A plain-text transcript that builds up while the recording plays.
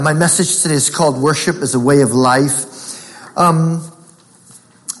My message today is called Worship as a Way of Life.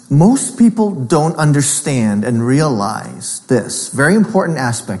 Most people don't understand and realize this very important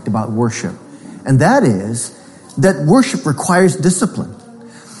aspect about worship, and that is that worship requires discipline.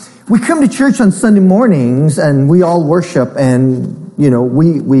 We come to church on Sunday mornings and we all worship, and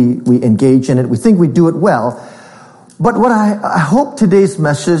we engage in it. We think we do it well. But what I hope today's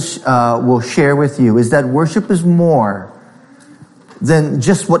message will share with you is that worship is more than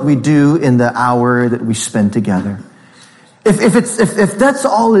just what we do in the hour that we spend together. If that's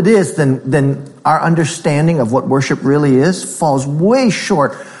all it is, then our understanding of what worship really is falls way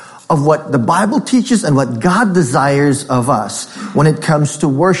short of what the Bible teaches and what God desires of us when it comes to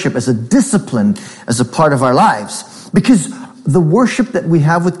worship as a discipline, as a part of our lives. Because the worship that we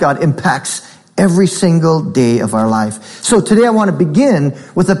have with God impacts every single day of our life. So today I want to begin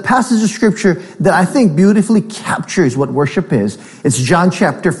with a passage of scripture that I think beautifully captures what worship is. It's John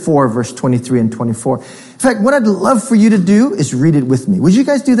chapter 4, verse 23 and 24. In fact, what I'd love for you to do is read it with me. Would you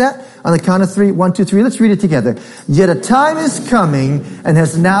guys do that? On the count of 3, 1, 2, 3. Let's read it together. Yet a time is coming and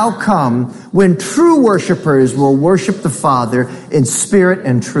has now come when true worshipers will worship the Father in spirit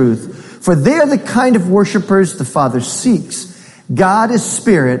and truth. For they are the kind of worshipers the Father seeks. God is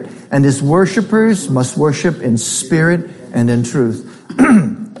spirit, and his worshipers must worship in spirit and in truth.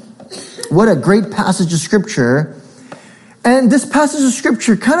 What a great passage of scripture. And this passage of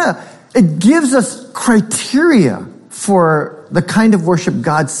scripture it gives us criteria for the kind of worship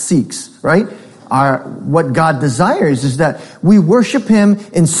God seeks, right? What God desires is that we worship him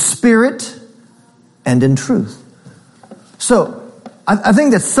in spirit and in truth. So, I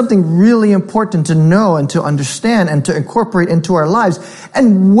think that's something really important to know and to understand and to incorporate into our lives.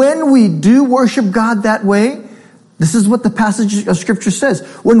 And when we do worship God that way, this is what the passage of scripture says.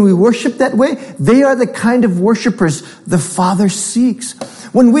 When we worship that way, they are the kind of worshipers the Father seeks.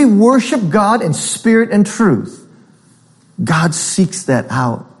 When we worship God in spirit and truth, God seeks that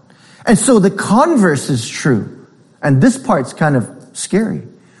out. And so the converse is true. And this part's kind of scary.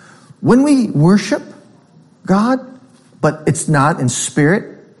 When we worship God, but it's not in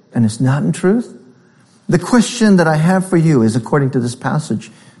spirit and it's not in truth, the question that I have for you is, according to this passage,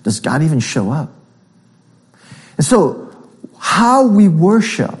 does God even show up? And so how we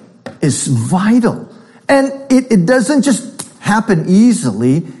worship is vital. And it doesn't just happen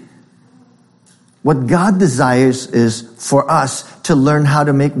easily. What God desires is for us to learn how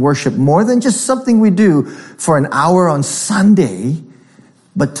to make worship more than just something we do for an hour on Sunday,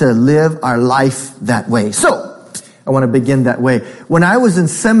 but to live our life that way. So, I want to begin that way. When I was in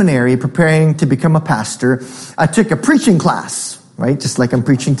seminary preparing to become a pastor, I took a preaching class, right? Just like I'm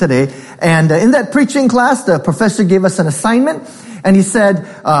preaching today. And in that preaching class, the professor gave us an assignment. And he said,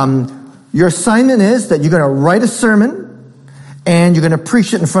 your assignment is that you're going to write a sermon and you're going to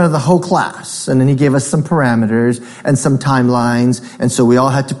preach it in front of the whole class. And then he gave us some parameters and some timelines. And so we all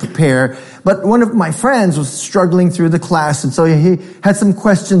had to prepare. But one of my friends was struggling through the class. And so he had some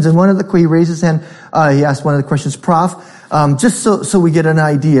questions. And he raised his hand. He asked one of the questions, Prof, just so we get an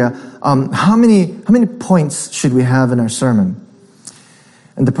idea, how many points should we have in our sermon?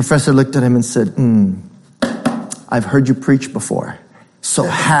 And the professor looked at him and said, I've heard you preach before, so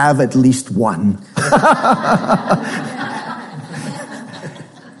have at least one.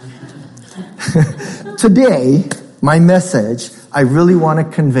 Today, my message, I really want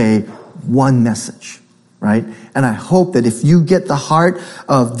to convey one message, right? And I hope that if you get the heart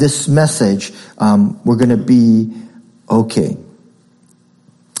of this message, we're going to be okay.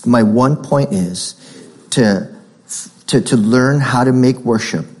 My one point is to learn how to make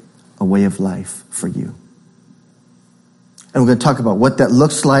worship a way of life for you. And we're going to talk about what that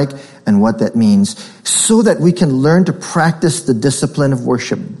looks like and what that means so that we can learn to practice the discipline of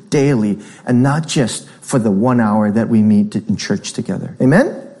worship daily and not just for the 1 hour that we meet in church together. Amen?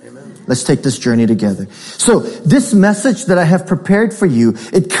 Amen. Let's take this journey together. So this message that I have prepared for you,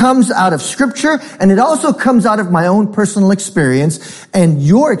 it comes out of scripture and it also comes out of my own personal experience, and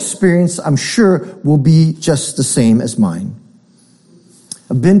your experience, I'm sure, will be just the same as mine.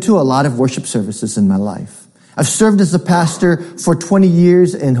 I've been to a lot of worship services in my life. I've served as a pastor for 20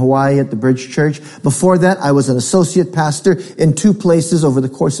 years in Hawaii at the Bridge Church. Before that, I was an associate pastor in 2 places over the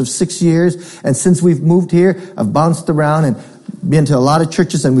course of 6 years. And since we've moved here, I've bounced around and been to a lot of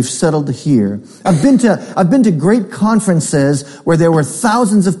churches, and we've settled here. I've been to great conferences where there were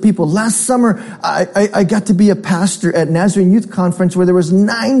thousands of people. Last summer, I got to be a pastor at Nazarene Youth Conference where there was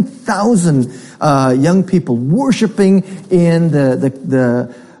 9,000 young people worshiping in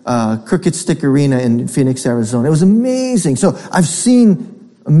the Crooked Stick Arena in Phoenix, Arizona. It was amazing. So I've seen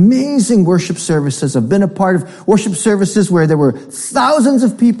amazing worship services. I've been a part of worship services where there were thousands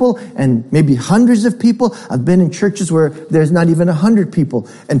of people and maybe hundreds of people. I've been in churches where there's not even 100 people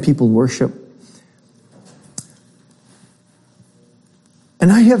and people worship.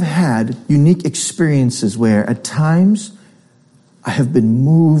 And I have had unique experiences where at times I have been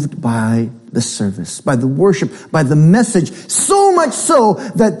moved by the service, by the worship, by the message, so much so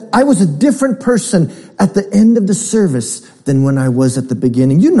that I was a different person at the end of the service than when I was at the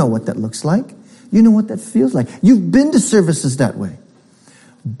beginning. You know what that looks like. You know what that feels like. You've been to services that way.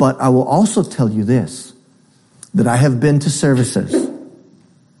 But I will also tell you this, that I have been to services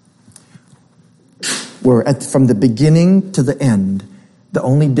where from the beginning to the end, the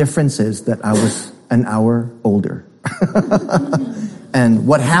only difference is that I was an hour older. And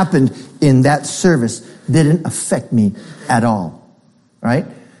what happened in that service didn't affect me at all. Right?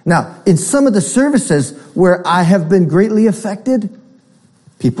 Now, in some of the services where I have been greatly affected,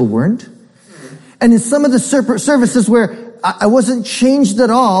 people weren't. And in some of the services where I wasn't changed at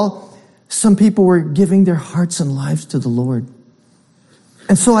all, some people were giving their hearts and lives to the Lord.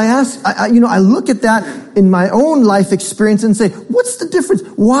 And so I look at that in my own life experience and say, what's the difference?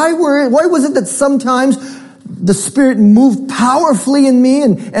 Why was it that sometimes the Spirit moved powerfully in me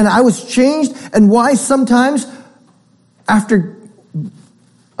and I was changed? And why sometimes after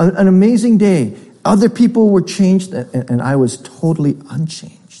an amazing day, other people were changed and I was totally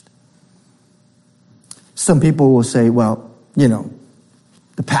unchanged? Some people will say, well,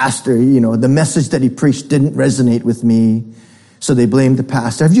 the pastor, the message that he preached didn't resonate with me. So they blame the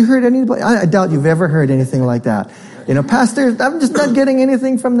pastor. Have you heard anybody? I doubt you've ever heard anything like that. Pastor, I'm just not getting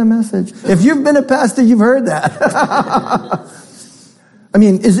anything from the message. If you've been a pastor, you've heard that. I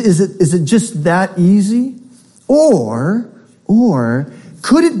mean, is it just that easy? Or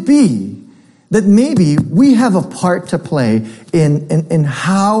could it be that maybe we have a part to play in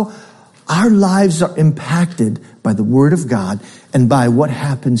how our lives are impacted by the Word of God and by what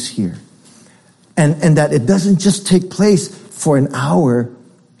happens here? And that it doesn't just take place for an hour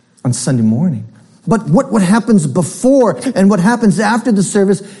on Sunday morning. But what happens before and what happens after the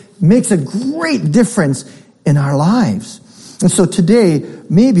service makes a great difference in our lives. And so today,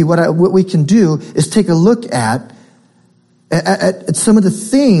 maybe what we can do is take a look at some of the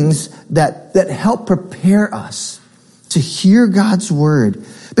things that help prepare us to hear God's word.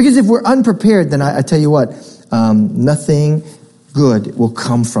 Because if we're unprepared, then I tell you what, nothing good will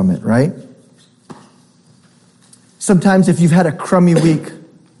come from it, right? Sometimes if you've had a crummy week,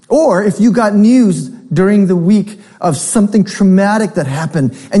 or if you got news during the week of something traumatic that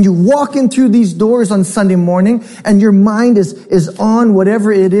happened, and you walk in through these doors on Sunday morning, and your mind is on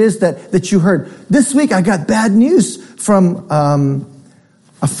whatever it is that you heard. This week I got bad news from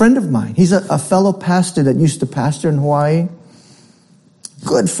a friend of mine. He's a fellow pastor that used to pastor in Hawaii.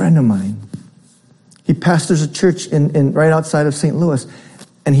 Good friend of mine. He pastors a church in right outside of St. Louis,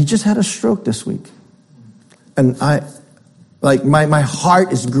 and he just had a stroke this week. And my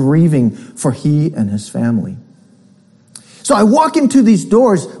heart is grieving for he and his family. So I walk into these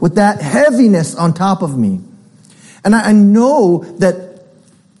doors with that heaviness on top of me. And I know that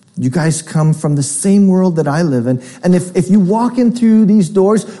you guys come from the same world that I live in. And if you walk in through these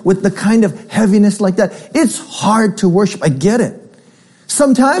doors with the kind of heaviness like that, it's hard to worship. I get it.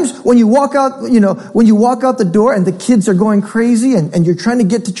 Sometimes when you walk out, when you walk out the door and the kids are going crazy and you're trying to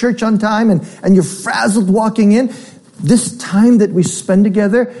get to church on time and you're frazzled walking in, this time that we spend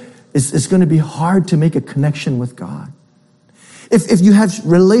together is going to be hard to make a connection with God. If you have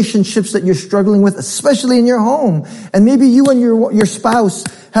relationships that you're struggling with, especially in your home, and maybe you and your spouse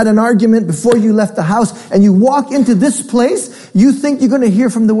had an argument before you left the house, and you walk into this place, you think you're going to hear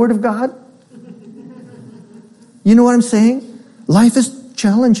from the Word of God? You know what I'm saying? Life is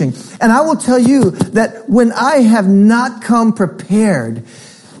challenging. And I will tell you that when I have not come prepared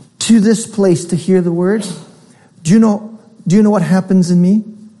to this place to hear the Word, do you know what happens in me?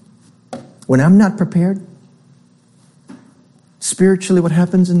 When I'm not prepared, spiritually what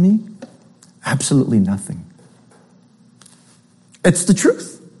happens in me? Absolutely nothing. It's the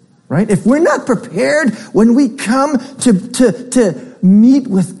truth, right? If we're not prepared when we come to meet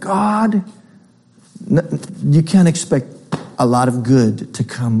with God, you can't expect a lot of good to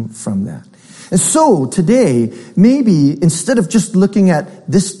come from that. And so today, maybe instead of just looking at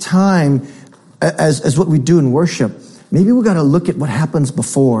this time as what we do in worship, maybe we got to look at what happens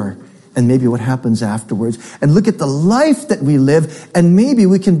before and maybe what happens afterwards, and look at the life that we live, and maybe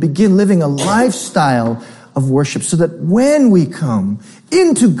we can begin living a lifestyle of worship so that when we come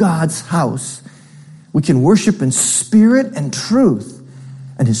into God's house, we can worship in spirit and truth,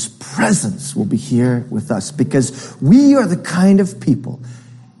 and His presence will be here with us, because we are the kind of people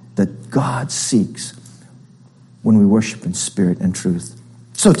that God seeks when we worship in spirit and truth.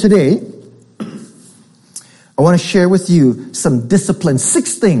 So today, I want to share with you some discipline,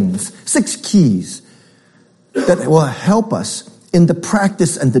 6 things, 6 keys that will help us in the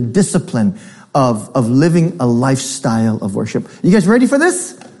practice and the discipline of living a lifestyle of worship. You guys ready for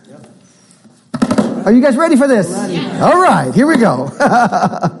this? Yep. Are you guys ready for this? Yeah. All right, here we go.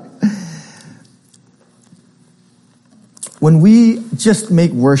 When we just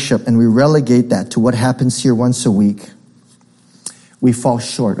make worship and we relegate that to what happens here once a week, we fall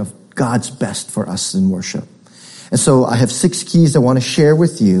short of God's best for us in worship. And so I have 6 keys I want to share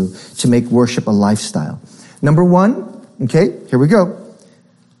with you to make worship a lifestyle. Number 1, okay, here we go.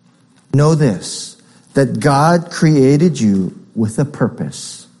 Know this, that God created you with a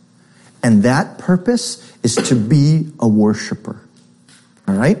purpose. And that purpose is to be a worshiper.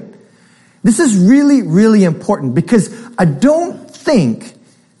 All right? This is really, really important because I don't think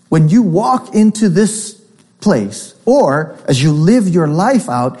when you walk into this place or as you live your life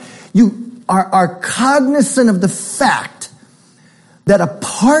out, you are cognizant of the fact that a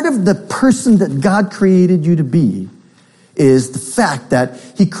part of the person that God created you to be is the fact that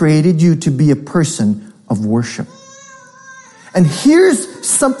He created you to be a person of worship. And here's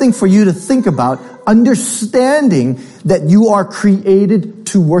something for you to think about, understanding that you are created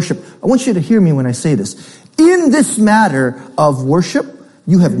to worship. I want you to hear me when I say this. In this matter of worship,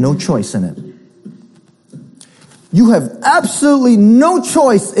 you have no choice in it. You have absolutely no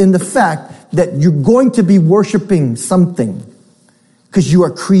choice in the fact that you're going to be worshiping something because you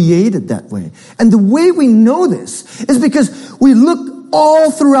are created that way. And the way we know this is because we look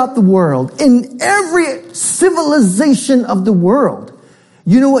all throughout the world, in every civilization of the world.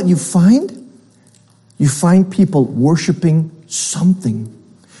 You know what you find? You find people worshiping something.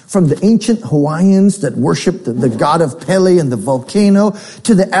 From the ancient Hawaiians that worshiped the god of Pele and the volcano,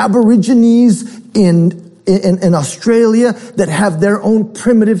 to the Aborigines in Australia that have their own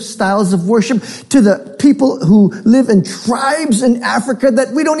primitive styles of worship, to the people who live in tribes in Africa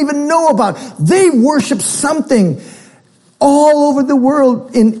that we don't even know about. They worship something. All over the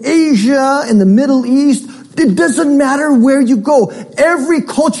world, in Asia, in the Middle East, it doesn't matter where you go. Every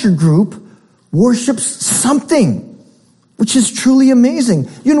culture group worships something, which is truly amazing.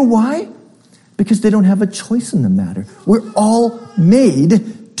 You know why? Because they don't have a choice in the matter. We're all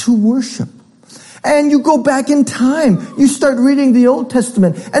made to worship. And you go back in time, you start reading the Old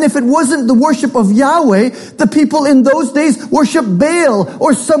Testament, and if it wasn't the worship of Yahweh, the people in those days worshiped Baal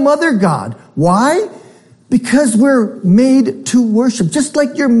or some other god. Why? Because we're made to worship. Just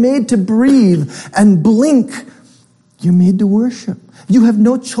like you're made to breathe and blink, you're made to worship. You have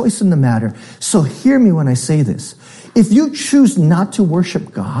no choice in the matter. So hear me when I say this. If you choose not to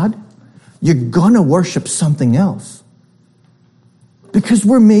worship God, you're gonna worship something else. Because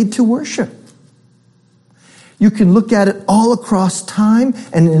we're made to worship. You can look at it all across time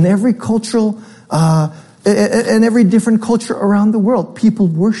and in every cultural, in every different culture around the world. People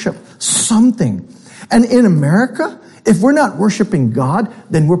worship something. And in America, if we're not worshiping God,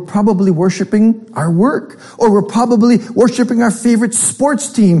 then we're probably worshiping our work, or we're probably worshiping our favorite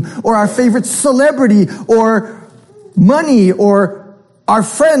sports team, or our favorite celebrity, or money, or our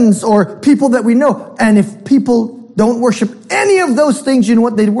friends, or people that we know. And if people don't worship any of those things, you know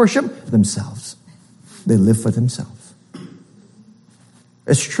what they worship? Themselves. They live for themselves.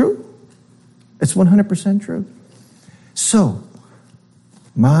 It's true. It's 100% true. So,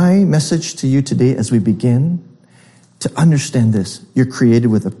 my message to you today as we begin to understand this, you're created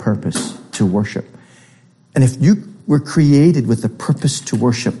with a purpose to worship. And if you were created with a purpose to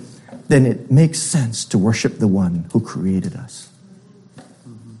worship, then it makes sense to worship the one who created us.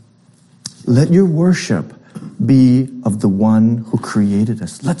 Let your worship be of the one who created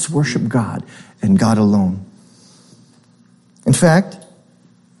us. Let's worship God and God alone. In fact,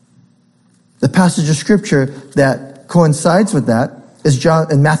 the passage of scripture that coincides with that is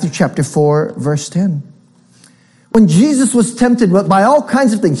in Matthew chapter 4, verse 10. When Jesus was tempted by all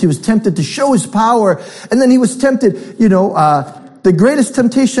kinds of things, he was tempted to show his power, and then he was tempted, the greatest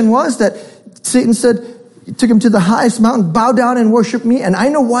temptation was that Satan took him to the highest mountain, bow down and worship me, and I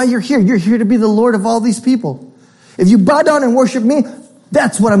know why you're here. You're here to be the Lord of all these people. If you bow down and worship me,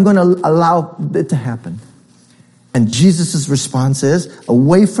 that's what I'm going to allow it to happen. And Jesus' response is,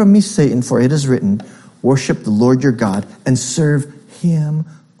 away from me, Satan, for it is written, worship the Lord your God and serve him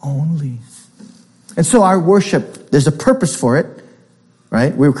only. And so our worship, there's a purpose for it,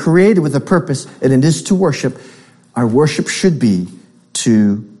 right? We were created with a purpose, and it is to worship. Our worship should be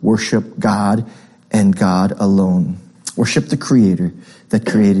to worship God and God alone. Worship the Creator that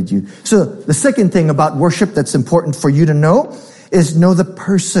created you. So the second thing about worship that's important for you to know is know the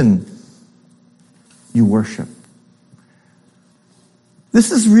person you worship.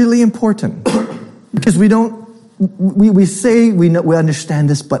 This is really important because we say we understand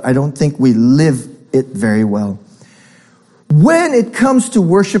this, but I don't think we live it very well. When it comes to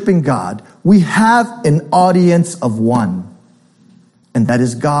worshiping God, we have an audience of one, and that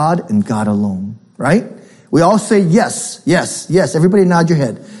is God and God alone, right? We all say yes, yes, yes. Everybody nod your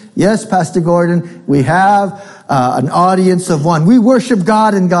head. Yes, Pastor Gordon, we have an audience of one. We worship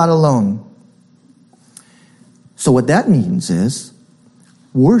God and God alone. So what that means is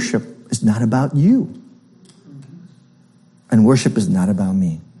worship is not about you. And worship is not about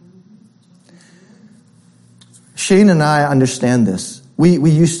me. Shane and I understand this. We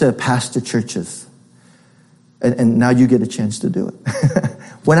used to pastor churches. And now you get a chance to do it.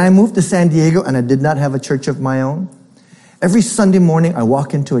 When I moved to San Diego and I did not have a church of my own, every Sunday morning I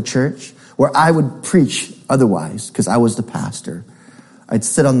walk into a church where I would preach otherwise because I was the pastor. I'd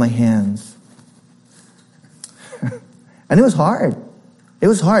sit on my hands. And it was hard. It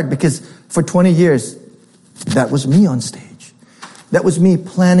was hard because for 20 years, that was me on stage. That was me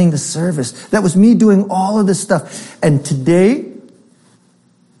planning the service. That was me doing all of this stuff. And today,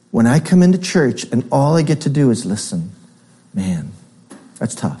 when I come into church and all I get to do is listen, man,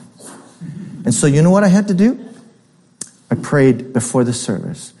 that's tough. And so you know what I had to do? I prayed before the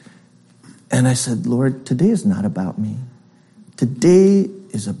service. And I said, Lord, today is not about me. Today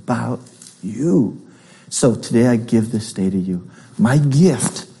is about you. So today I give this day to you. My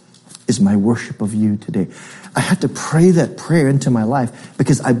gift is my worship of you today. I had to pray that prayer into my life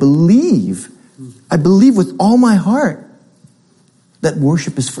because I believe with all my heart that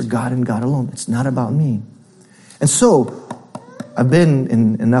worship is for God and God alone. It's not about me. And so I've been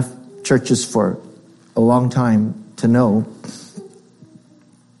in enough churches for a long time to know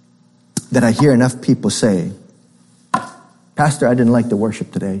that I hear enough people say, Pastor, I didn't like the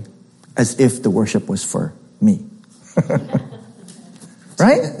worship today, as if the worship was for me.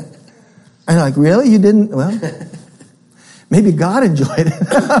 Right? I'm like, really? You didn't? Well, maybe God enjoyed it.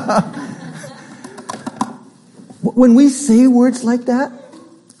 When we say words like that,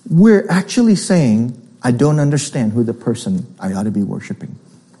 we're actually saying, I don't understand who the person I ought to be worshiping.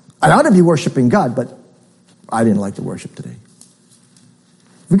 I ought to be worshiping God, but I didn't like the worship today.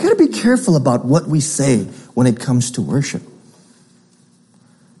 We got to be careful about what we say when it comes to worship.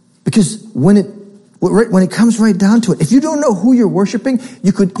 Because when it comes right down to it, if you don't know who you're worshiping,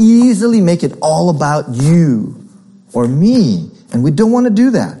 you could easily make it all about you or me. And we don't want to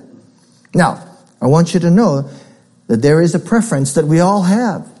do that. Now, I want you to know that there is a preference that we all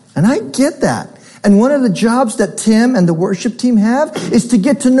have. And I get that. And one of the jobs that Tim and the worship team have is to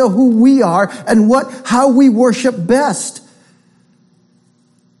get to know who we are and how we worship best.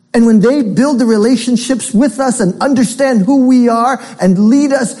 And when they build the relationships with us and understand who we are and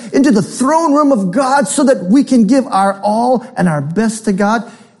lead us into the throne room of God so that we can give our all and our best to God,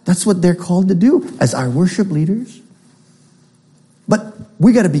 that's what they're called to do as our worship leaders. But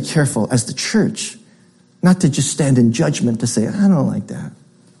we got to be careful as the church not to just stand in judgment to say, I don't like that,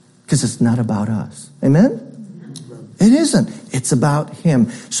 because it's not about us. Amen? It isn't. It's about Him.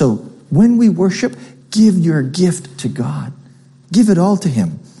 So when we worship, give your gift to God. Give it all to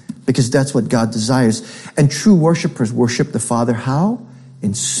Him. Because that's what God desires. And true worshipers worship the Father how?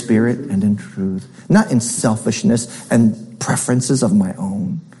 In spirit and in truth. Not in selfishness and preferences of my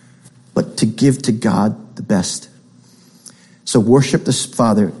own. But to give to God the best. So worship the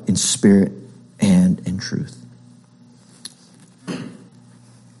Father in spirit and in truth.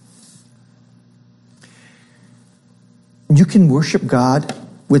 You can worship God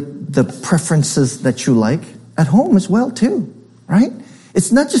with the preferences that you like at home as well too. Right?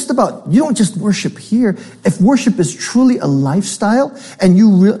 It's not just about, you don't just worship here. If worship is truly a lifestyle, and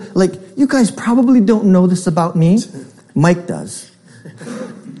you guys probably don't know this about me. Mike does.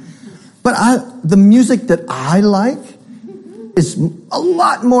 But the music that I like is a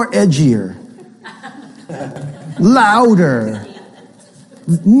lot more edgier. Louder.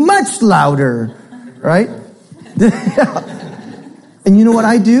 Much louder. Right? And you know what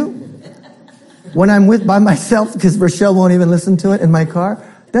I do? When I'm by myself, because Rochelle won't even listen to it in my car,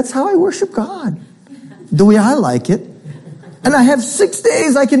 that's how I worship God. The way I like it. And I have 6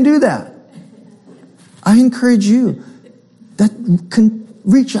 days I can do that. I encourage you that can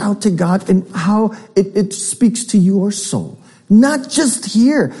reach out to God and how it speaks to your soul. Not just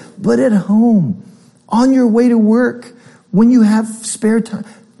here, but at home. On your way to work. When you have spare time.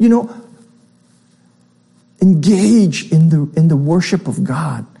 Engage in the worship of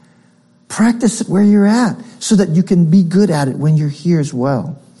God. Practice it where you're at so that you can be good at it when you're here as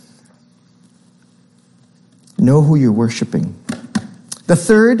well. Know who you're worshiping. The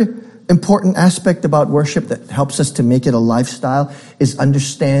third important aspect about worship that helps us to make it a lifestyle is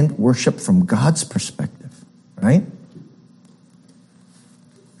understand worship from God's perspective, right?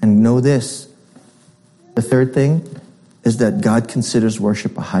 And know this, the third thing is that God considers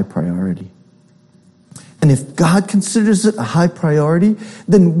worship a high priority. And if God considers it a high priority,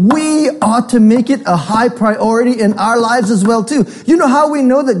 then we ought to make it a high priority in our lives as well too. You know how we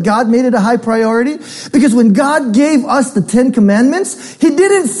know that God made it a high priority? Because when God gave us the 10 commandments, He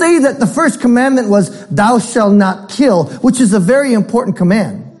didn't say that the first commandment was, thou shalt not kill, which is a very important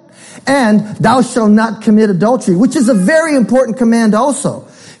command. And thou shalt not commit adultery, which is a very important command also.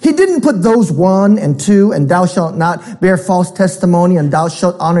 He didn't put those 1 and 2, and thou shalt not bear false testimony, and thou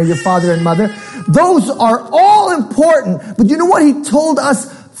shalt honor your father and mother. Those are all important. But you know what He told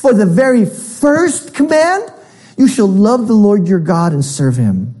us for the very first command? You shall love the Lord your God and serve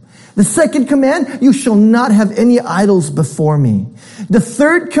Him. The second command, you shall not have any idols before me. The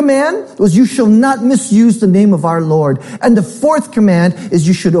third command was you shall not misuse the name of our Lord. And the fourth command is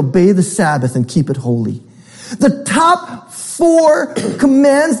you should obey the Sabbath and keep it holy. The top 4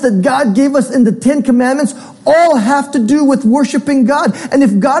 commands that God gave us in the 10 commandments all have to do with worshiping God. And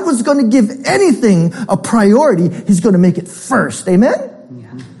if God was going to give anything a priority, He's going to make it first. Amen?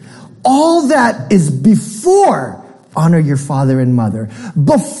 Yeah. All that is before honor your father and mother,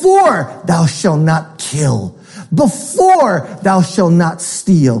 before thou shalt not kill, before thou shalt not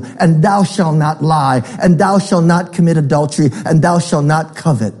steal, and thou shalt not lie, and thou shalt not commit adultery, and thou shalt not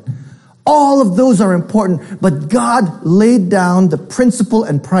covet. All of those are important, but God laid down the principle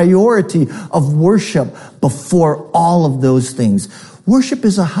and priority of worship before all of those things. Worship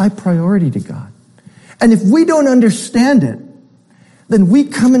is a high priority to God. And if we don't understand it, then we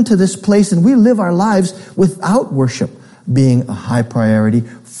come into this place and we live our lives without worship being a high priority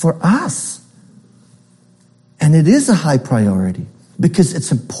for us. And it is a high priority because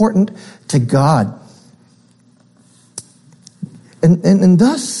it's important to God. And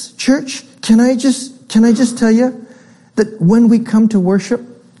thus, church, can I just tell you that when we come to worship,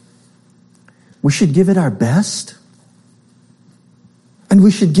 we should give it our best. And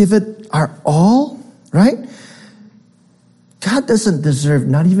we should give it our all, right? God doesn't deserve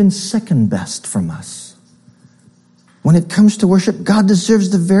not even second best from us. When it comes to worship, God deserves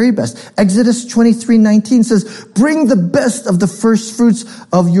the very best. Exodus 23:19 says, bring the best of the first fruits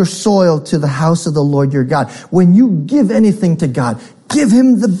of your soil to the house of the Lord your God. When you give anything to God, give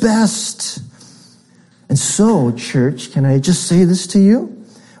Him the best. And so, church, can I just say this to you?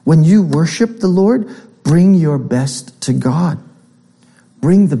 When you worship the Lord, bring your best to God.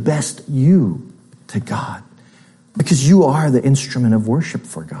 Bring the best you to God. Because you are the instrument of worship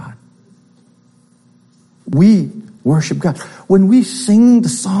for God. We worship God. When we sing the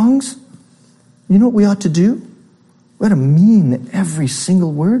songs, you know what we ought to do? We ought to mean every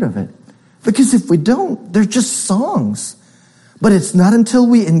single word of it. Because if we don't, they're just songs. But it's not until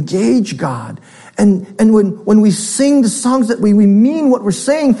we engage God. And when we sing the songs that we mean what we're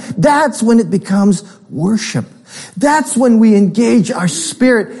saying, that's when it becomes worship. That's when we engage our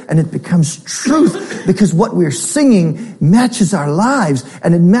spirit and it becomes truth, because what we're singing matches our lives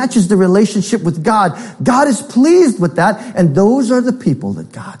and it matches the relationship with God. God is pleased with that, and those are the people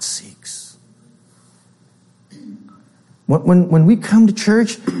that God seeks. When we come to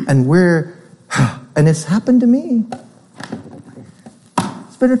church and and it's happened to me.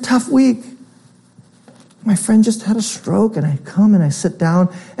 It's been a tough week. My friend just had a stroke, and I come and I sit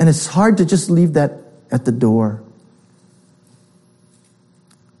down, and it's hard to just leave that at the door.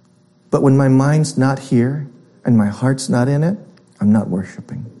 But when my mind's not here and my heart's not in it, I'm not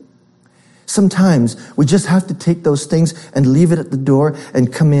worshiping. Sometimes we just have to take those things and leave it at the door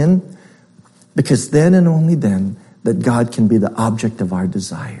and come in, because then and only then that God can be the object of our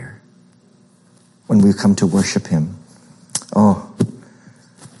desire when we come to worship Him. Oh,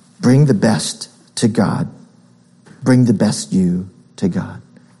 bring the best to God. Bring the best you to God.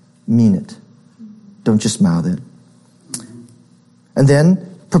 Mean it. Don't just mouth it. And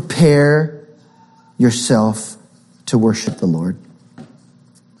then prepare yourself to worship the Lord.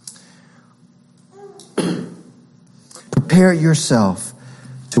 Prepare yourself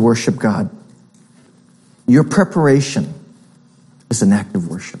to worship God. Your preparation is an act of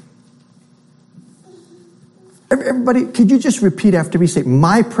worship. Everybody, could you just repeat after me? Say,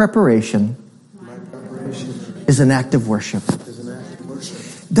 my preparation is an act of worship.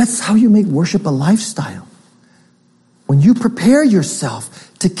 That's how you make worship a lifestyle. When you prepare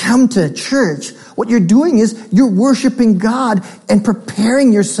yourself to come to church, what you're doing is you're worshiping God and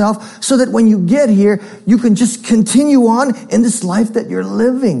preparing yourself so that when you get here, you can just continue on in this life that you're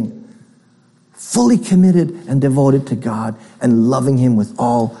living fully committed and devoted to God and loving Him with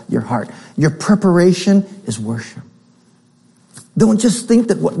all your heart. Your preparation is worship. Don't just think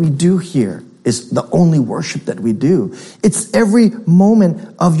that what we do here is the only worship that we do. It's every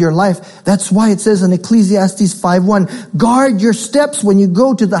moment of your life. That's why it says in Ecclesiastes 5:1, guard your steps when you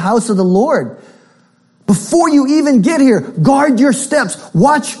go to the house of the Lord. Before you even get here, guard your steps.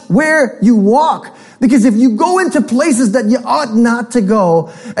 Watch where you walk. Because if you go into places that you ought not to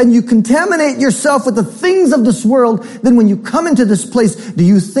go, and you contaminate yourself with the things of this world, then when you come into this place, do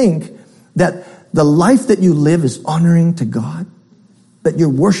you think that the life that you live is honoring to God? That your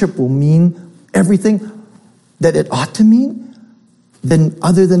worship will mean everything that it ought to mean? Then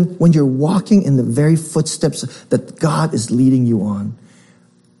other than when you're walking in the very footsteps that God is leading you on.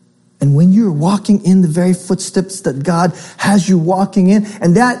 And when you're walking in the very footsteps that God has you walking in,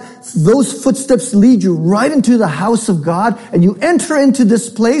 and those footsteps lead you right into the house of God, and you enter into this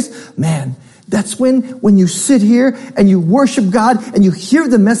place, man, that's when you sit here and you worship God and you hear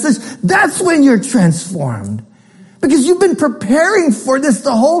the message, that's when you're transformed. Because you've been preparing for this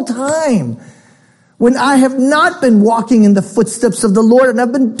the whole time. When I have not been walking in the footsteps of the Lord, and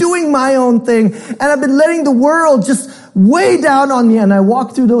I've been doing my own thing, and I've been letting the world just weigh down on me, and I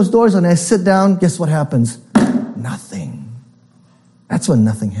walk through those doors and I sit down, guess what happens? Nothing. That's when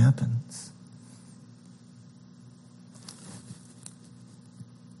nothing happens.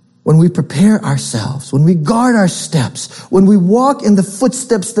 When we prepare ourselves, when we guard our steps, when we walk in the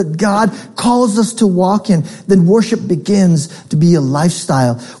footsteps that God calls us to walk in, then worship begins to be a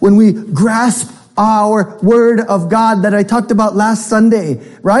lifestyle. When we grasp our word of God that I talked about last Sunday,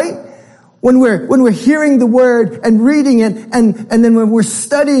 right? When we're hearing the word and reading it, and then when we're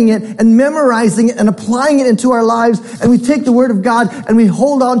studying it and memorizing it and applying it into our lives, and we take the word of God and we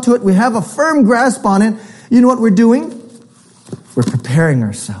hold on to it, we have a firm grasp on it, you know what we're doing? We're preparing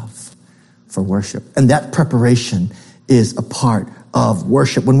ourselves for worship. And that preparation is a part of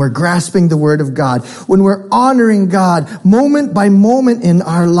worship. When we're grasping the word of God, when we're honoring God moment by moment in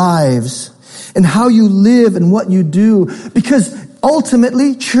our lives, and how you live and what you do. Because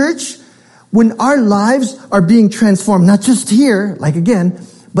ultimately, church, when our lives are being transformed, not just here, like again,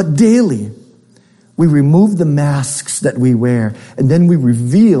 but daily, we remove the masks that we wear, and then we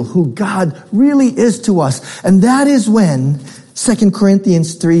reveal who God really is to us. And that is when 2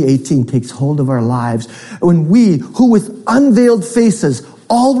 Corinthians 3:18 takes hold of our lives. When we, who with unveiled faces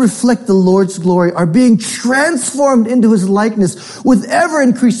all reflect the Lord's glory, are being transformed into His likeness with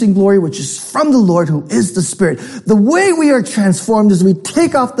ever-increasing glory, which is from the Lord, who is the Spirit. The way we are transformed is we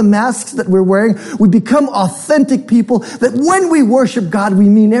take off the masks that we're wearing. We become authentic people, that when we worship God, we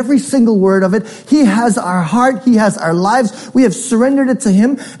mean every single word of it. He has our heart. He has our lives. We have surrendered it to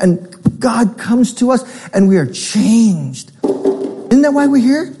Him, and God comes to us, and we are changed. Isn't that why we're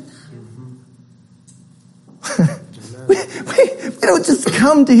here? We don't just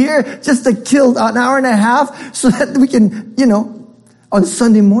come to here just to kill an hour and a half so that we can, on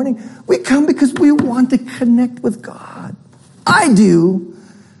Sunday morning. We come because we want to connect with God. I do,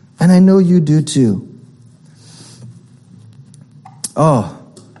 and I know you do too. Oh,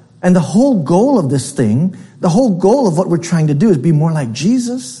 and the whole goal of this thing, the whole goal of what we're trying to do is be more like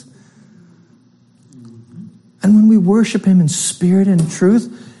Jesus. And when we worship Him in spirit and truth,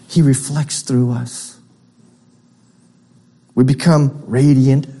 He reflects through us. We become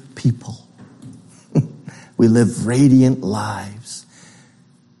radiant people. We live radiant lives.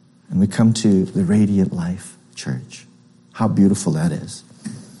 And we come to the Radiant Life Church. How beautiful that is.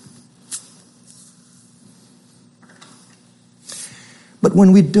 But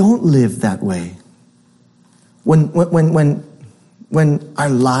when we don't live that way, when our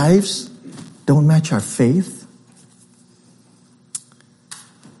lives don't match our faith,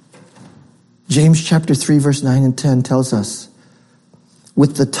 James chapter 3, verse 9 and 10 tells us,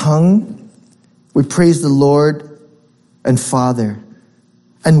 with the tongue we praise the Lord and Father,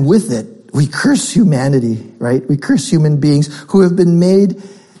 and with it we curse humanity, right? We curse human beings who have been made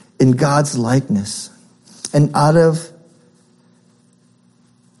in God's likeness. And out of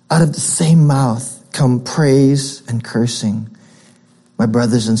the same mouth come praise and cursing. My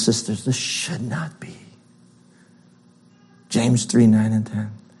brothers and sisters, this should not be. James 3, 9 and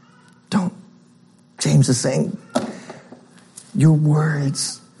 10. James is saying, your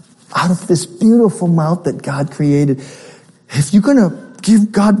words out of this beautiful mouth that God created, if you're going to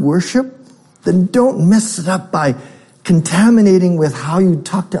give God worship, then don't mess it up by contaminating with how you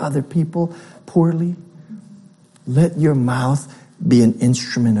talk to other people poorly. Let your mouth be an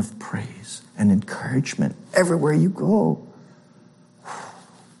instrument of praise and encouragement everywhere you go.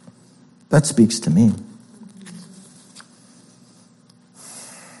 That speaks to me.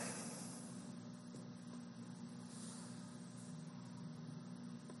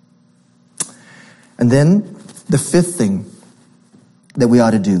 And then the fifth thing that we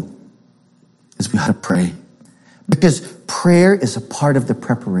ought to do is we ought to pray. Because prayer is a part of the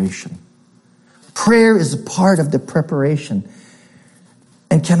preparation. Prayer is a part of the preparation.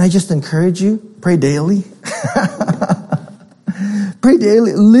 And can I just encourage you? Pray daily. Pray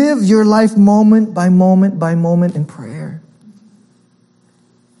daily. Live your life moment by moment by moment in prayer.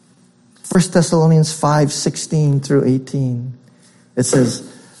 1 Thessalonians 5:16 through 18. It says,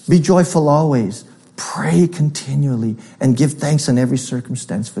 be joyful always. Pray continually and give thanks in every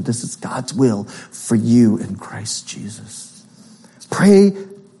circumstance, for this is God's will for you in Christ Jesus. Pray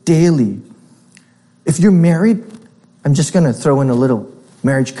daily. If you're married, I'm just going to throw in a little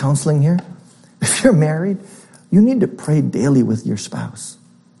marriage counseling here. If you're married, you need to pray daily with your spouse.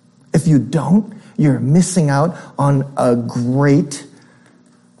 If you don't, you're missing out on a great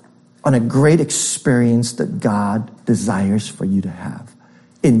experience that God desires for you to have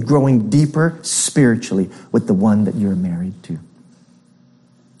in growing deeper spiritually with the one that you're married to.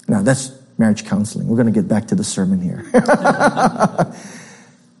 Now, that's marriage counseling. We're going to get back to the sermon here.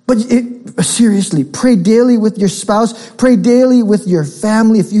 But seriously, pray daily with your spouse. Pray daily with your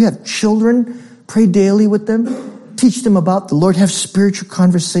family. If you have children, pray daily with them. Teach them about the Lord. Have spiritual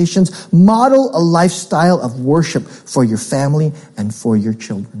conversations. Model a lifestyle of worship for your family and for your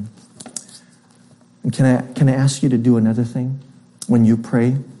children. And can I ask you to do another thing? When you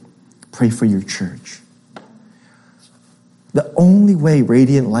pray, pray for your church. The only way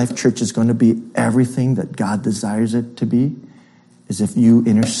Radiant Life Church is going to be everything that God desires it to be is if you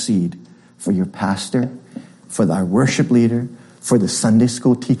intercede for your pastor, for our worship leader, for the Sunday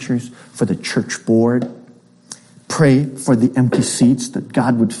school teachers, for the church board. Pray for the empty seats, that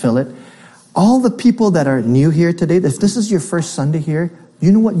God would fill it. All the people that are new here today, if this is your first Sunday here,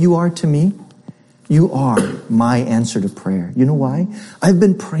 you know what you are to me? You are my answer to prayer. You know why? I've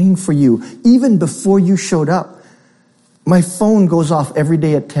been praying for you even before you showed up. My phone goes off every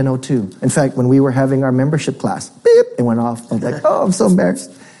day at 10:02. In fact, when we were having our membership class, beep, it went off. I was like, oh, I'm so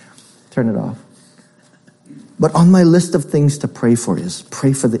embarrassed. Turn it off. But on my list of things to pray for is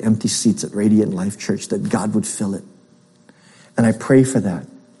pray for the empty seats at Radiant Life Church, that God would fill it. And I pray for that.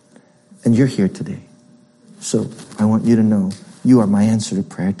 And you're here today. So I want you to know you are my answer to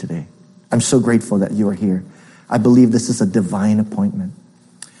prayer today. I'm so grateful that you are here. I believe this is a divine appointment.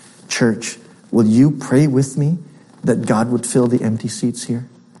 Church, will you pray with me that God would fill the empty seats here?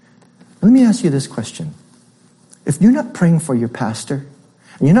 Let me ask you this question. If you're not praying for your pastor,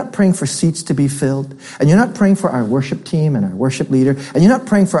 and you're not praying for seats to be filled, and you're not praying for our worship team and our worship leader, and you're not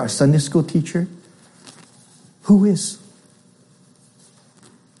praying for our Sunday school teacher, who is?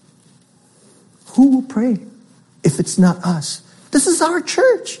 Who will pray if it's not us? This is our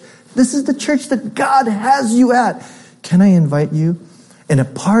church. This is the church that God has you at. Can I invite you in a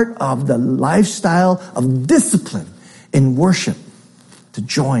part of the lifestyle of discipline in worship to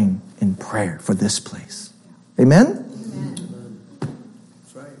join in prayer for this place? Amen? Amen.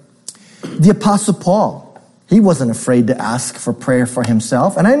 That's right. The Apostle Paul, he wasn't afraid to ask for prayer for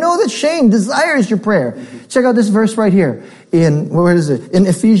himself. And I know that Shane desires your prayer. Check out this verse right here in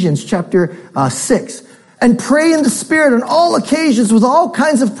Ephesians chapter 6. And pray in the Spirit on all occasions with all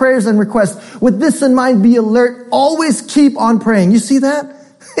kinds of prayers and requests. With this in mind, be alert. Always keep on praying. You see that?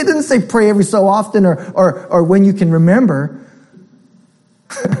 It didn't say pray every so often or when you can remember.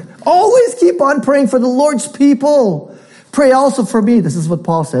 Always keep on praying for the Lord's people. Pray also for me. This is what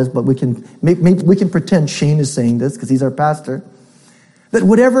Paul says, but we can pretend Shane is saying this because he's our pastor. That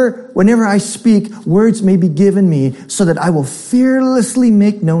whenever I speak, words may be given me so that I will fearlessly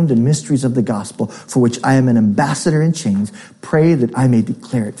make known the mysteries of the gospel, for which I am an ambassador in chains. Pray that I may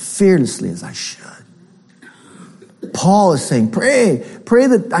declare it fearlessly as I should. Paul is saying, pray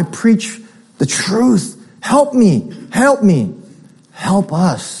that I preach the truth. Help me, help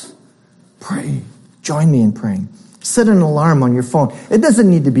us. Pray. Join me in praying. Set an alarm on your phone. It doesn't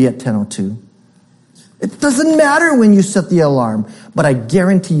need to be at 10:02. It doesn't matter when you set the alarm, but I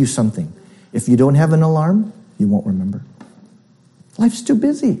guarantee you something. If you don't have an alarm, you won't remember. Life's too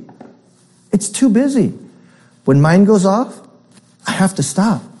busy. It's too busy. When mine goes off, I have to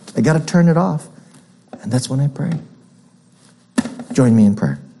stop. I got to turn it off. And that's when I pray. Join me in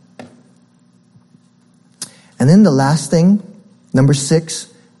prayer. And then the last thing, number 6,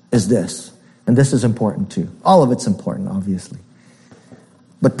 is this. And this is important too. All of it's important, obviously.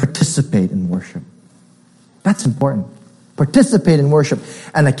 But participate in worship. That's important. Participate in worship.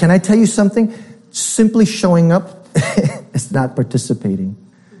 And can I tell you something? Simply showing up is not participating.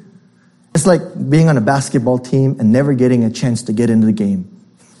 It's like being on a basketball team and never getting a chance to get into the game.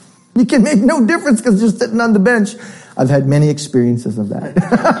 You can make no difference because you're sitting on the bench. I've had many experiences of that.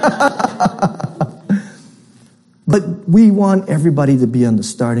 But we want everybody to be on the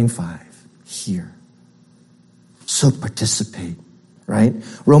starting five here. So participate, right?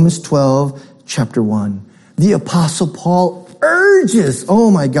 Romans 12, chapter 1. The Apostle Paul urges,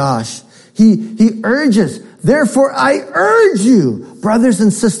 oh my gosh, he urges, therefore I urge you, brothers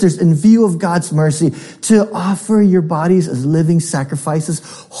and sisters, in view of God's mercy, to offer your bodies as living sacrifices,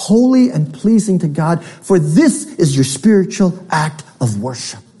 holy and pleasing to God, for this is your spiritual act of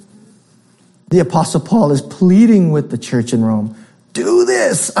worship. The Apostle Paul is pleading with the church in Rome. Do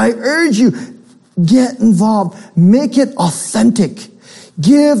this. I urge you. Get involved. Make it authentic.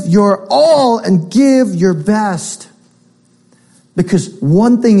 Give your all and give your best. Because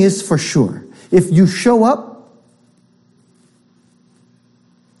one thing is for sure. If you show up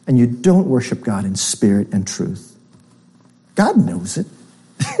and you don't worship God in spirit and truth, God knows it.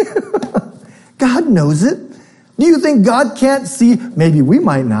 God knows it. Do you think God can't see? Maybe we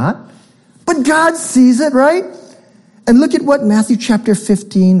might not. But God sees it, right? And look at what Matthew chapter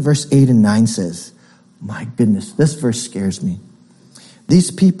 15, verse 8 and 9 says. My goodness, this verse scares me.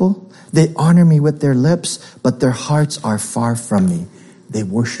 These people, they honor me with their lips, but their hearts are far from me. They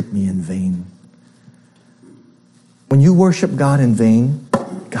worship me in vain. When you worship God in vain,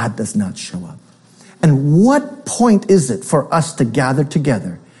 God does not show up. And what point is it for us to gather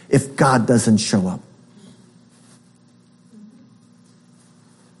together if God doesn't show up?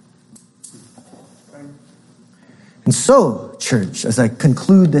 And so, church, as I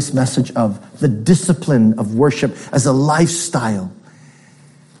conclude this message of the discipline of worship as a lifestyle,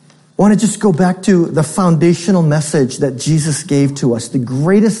 I want to just go back to the foundational message that Jesus gave to us, the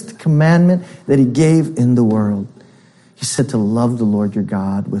greatest commandment that he gave in the world. He said to love the Lord your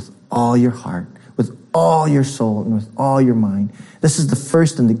God with all your heart, with all your soul, and with all your mind. This is the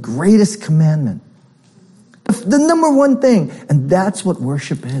first and the greatest commandment. The number one thing, and that's what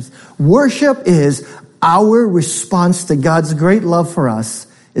worship is. Worship is our response to God's great love for us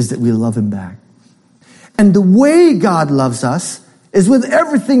is that we love him back. And the way God loves us is with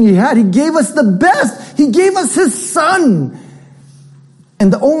everything he had. He gave us the best. He gave us his son.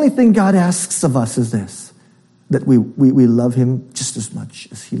 And the only thing God asks of us is this, that we love him just as much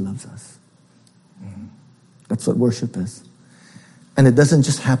as he loves us. That's what worship is. And it doesn't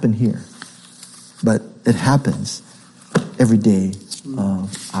just happen here, but it happens every day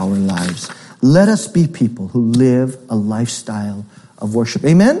of our lives. Let us be people who live a lifestyle of worship.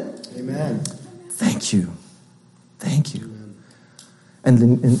 Amen? Amen. Thank you. Thank you.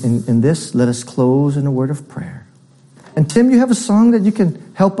 And in this, let us close in a word of prayer. And Tim, you have a song that you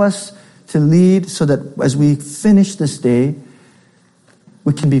can help us to lead so that as we finish this day,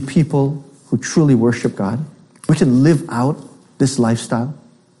 we can be people who truly worship God. We can live out this lifestyle.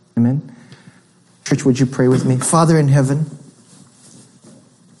 Amen? Church, would you pray with me? Father in heaven,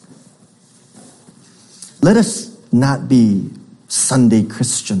 let us not be Sunday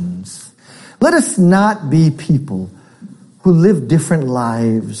Christians. Let us not be people who live different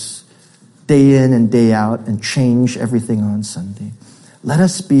lives day in and day out and change everything on Sunday. Let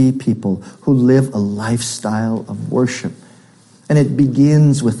us be people who live a lifestyle of worship. And it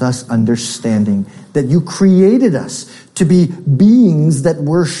begins with us understanding that you created us to be beings that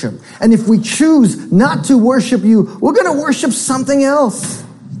worship. And if we choose not to worship you, we're going to worship something else.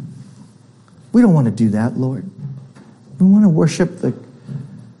 We don't want to do that, Lord. We want to worship the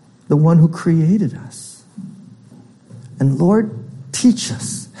one who created us. And Lord, teach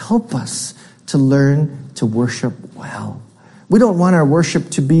us, help us to learn to worship well. We don't want our worship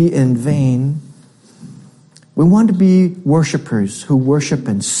to be in vain. We want to be worshipers who worship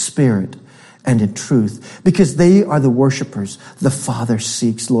in spirit and in truth, because they are the worshipers the Father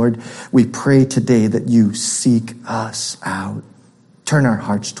seeks. Lord, we pray today that you seek us out. Turn our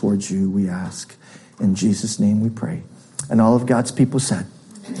hearts towards you, we ask. In Jesus' name we pray. And all of God's people said,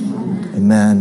 Amen.